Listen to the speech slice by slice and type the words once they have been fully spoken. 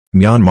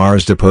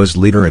Myanmar's deposed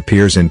leader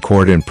appears in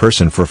court in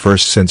person for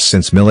first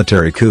since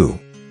military coup.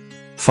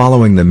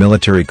 Following the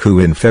military coup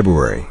in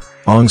February,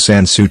 Aung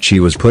San Suu Kyi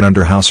was put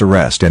under house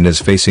arrest and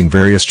is facing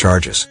various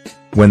charges.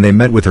 When they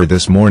met with her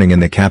this morning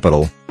in the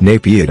capital,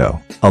 Naypyitaw,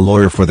 a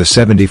lawyer for the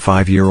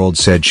 75-year-old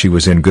said she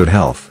was in good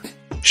health.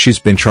 She's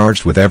been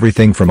charged with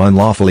everything from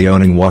unlawfully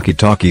owning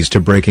walkie-talkies to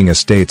breaking a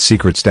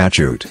state-secret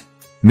statute.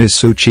 Ms.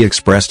 Suu Kyi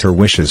expressed her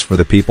wishes for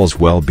the people's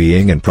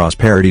well-being and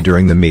prosperity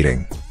during the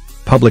meeting.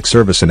 Public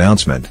service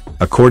announcement.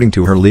 According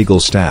to her legal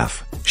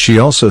staff, she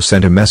also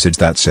sent a message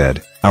that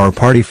said, "Our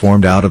party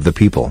formed out of the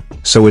people,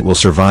 so it will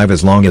survive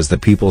as long as the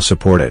people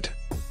support it."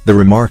 The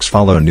remarks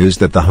follow news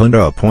that the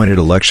junta-appointed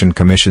election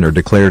commissioner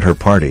declared her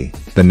party,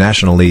 the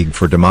National League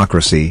for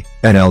Democracy,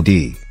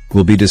 NLD,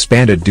 will be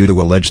disbanded due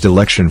to alleged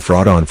election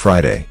fraud on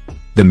Friday.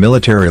 The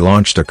military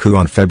launched a coup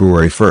on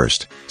February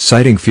 1,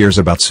 citing fears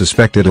about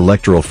suspected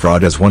electoral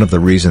fraud as one of the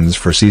reasons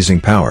for seizing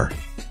power.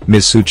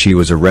 Ms. Suu Kyi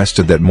was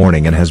arrested that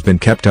morning and has been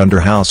kept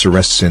under house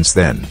arrest since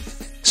then.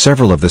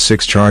 Several of the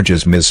 6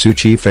 charges Ms. Suu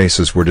Kyi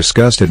faces were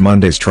discussed at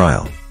Monday's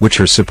trial, which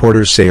her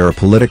supporters say are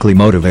politically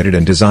motivated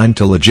and designed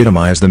to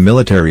legitimize the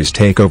military's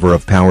takeover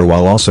of power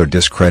while also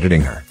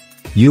discrediting her.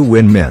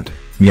 Uwinmyint,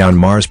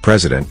 Myanmar's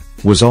president,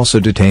 was also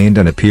detained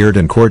and appeared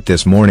in court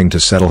this morning to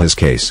settle his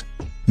case.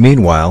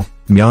 Meanwhile,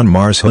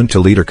 Myanmar's junta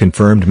leader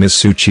confirmed Ms.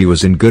 Suu Kyi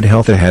was in good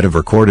health ahead of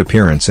her court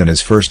appearance and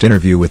his first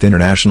interview with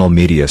international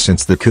media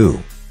since the coup.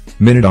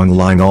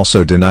 Evilminaunghlaing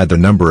also denied the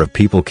number of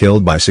people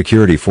killed by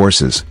security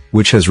forces,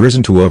 which has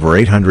risen to over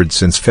 800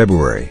 since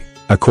February,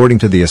 according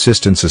to the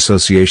Assistance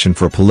Association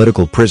for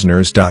Political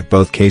Prisoners.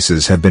 Both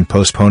cases have been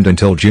postponed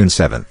until June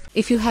 7.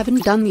 If you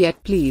haven't done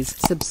yet, please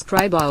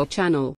subscribe our channel.